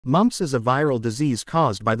Mumps is a viral disease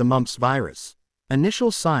caused by the mumps virus. Initial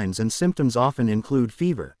signs and symptoms often include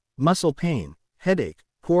fever, muscle pain, headache,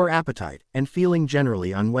 poor appetite, and feeling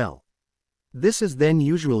generally unwell. This is then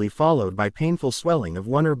usually followed by painful swelling of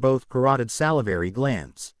one or both parotid salivary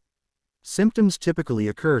glands. Symptoms typically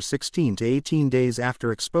occur 16 to 18 days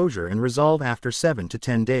after exposure and resolve after 7 to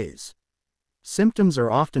 10 days. Symptoms are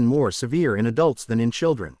often more severe in adults than in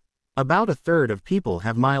children. About a third of people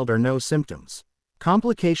have mild or no symptoms.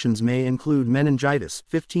 Complications may include meningitis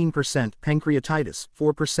 15%, pancreatitis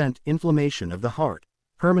 4%, inflammation of the heart,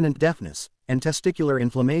 permanent deafness, and testicular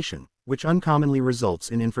inflammation, which uncommonly results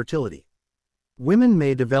in infertility. Women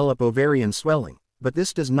may develop ovarian swelling, but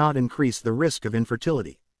this does not increase the risk of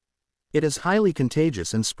infertility. It is highly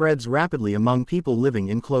contagious and spreads rapidly among people living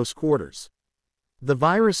in close quarters. The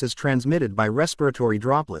virus is transmitted by respiratory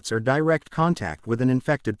droplets or direct contact with an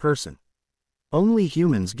infected person. Only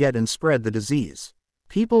humans get and spread the disease.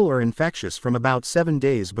 People are infectious from about 7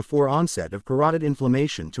 days before onset of parotid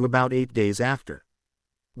inflammation to about 8 days after.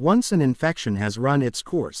 Once an infection has run its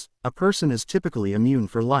course, a person is typically immune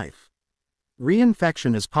for life.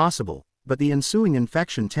 Reinfection is possible, but the ensuing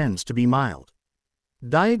infection tends to be mild.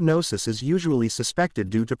 Diagnosis is usually suspected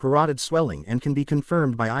due to parotid swelling and can be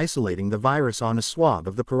confirmed by isolating the virus on a swab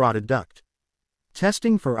of the parotid duct.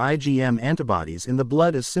 Testing for IgM antibodies in the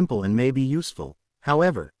blood is simple and may be useful.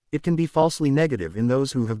 However, it can be falsely negative in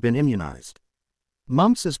those who have been immunized.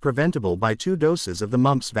 Mumps is preventable by 2 doses of the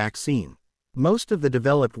mumps vaccine. Most of the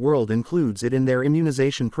developed world includes it in their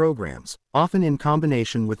immunization programs, often in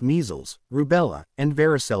combination with measles, rubella, and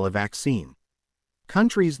varicella vaccine.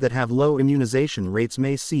 Countries that have low immunization rates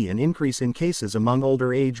may see an increase in cases among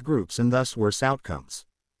older age groups and thus worse outcomes.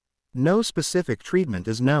 No specific treatment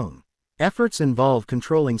is known. Efforts involve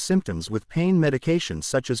controlling symptoms with pain medications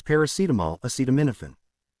such as paracetamol, acetaminophen.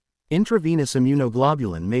 Intravenous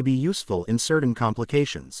immunoglobulin may be useful in certain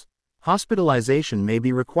complications. Hospitalization may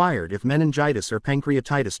be required if meningitis or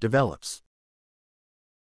pancreatitis develops.